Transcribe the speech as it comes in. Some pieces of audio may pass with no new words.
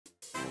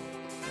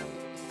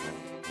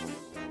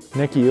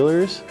Nick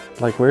Ehlers?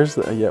 Like, where's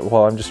the, yeah,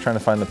 well, I'm just trying to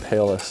find the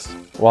palest.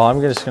 Well, I'm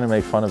just gonna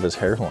make fun of his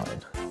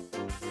hairline.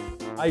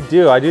 I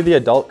do the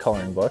adult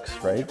coloring books,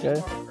 right,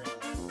 guys?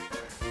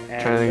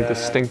 Trying to think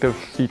distinctive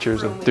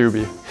features of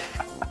Doobie.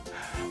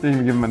 Didn't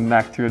even give him a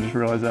neck too, I just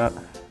realized that.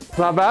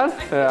 Not bad?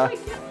 Yeah.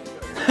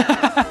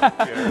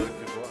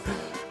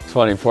 It's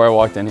funny, before I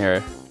walked in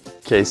here,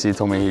 Casey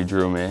told me he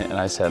drew me, and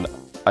I said,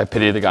 I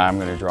pity the guy I'm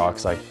gonna draw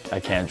because I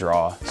can't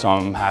draw. So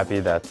I'm happy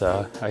that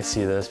I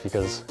see this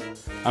because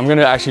I'm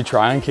gonna actually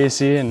try on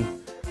Casey and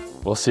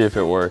we'll see if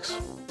it works.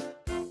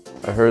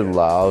 I heard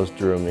Laos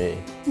drew me.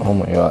 Oh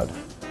my God.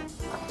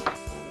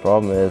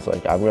 Problem is,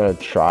 like, I'm gonna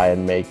try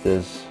and make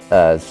this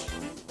as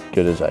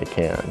good as I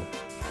can.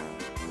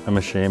 I'm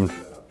ashamed.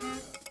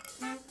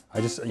 I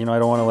just, you know, I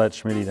don't want to let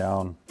Schmitty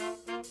down.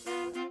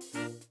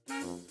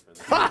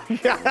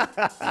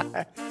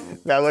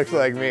 That looks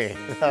like me.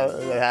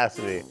 That has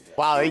to be.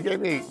 Wow, he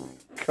gave me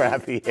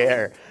crappy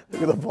hair.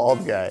 Look at the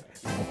bald guy.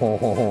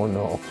 Oh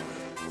no.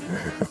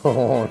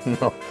 Oh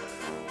no.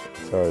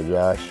 Sorry,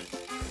 Josh.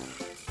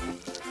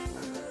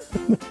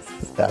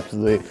 This is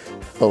absolutely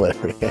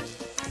hilarious.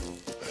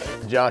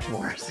 Josh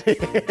Morrissey.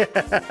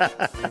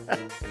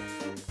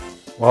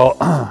 Well,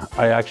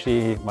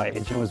 my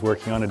agent was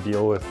working on a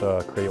deal with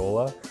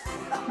Crayola,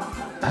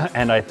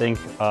 and I think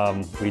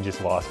we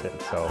just lost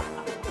it, so.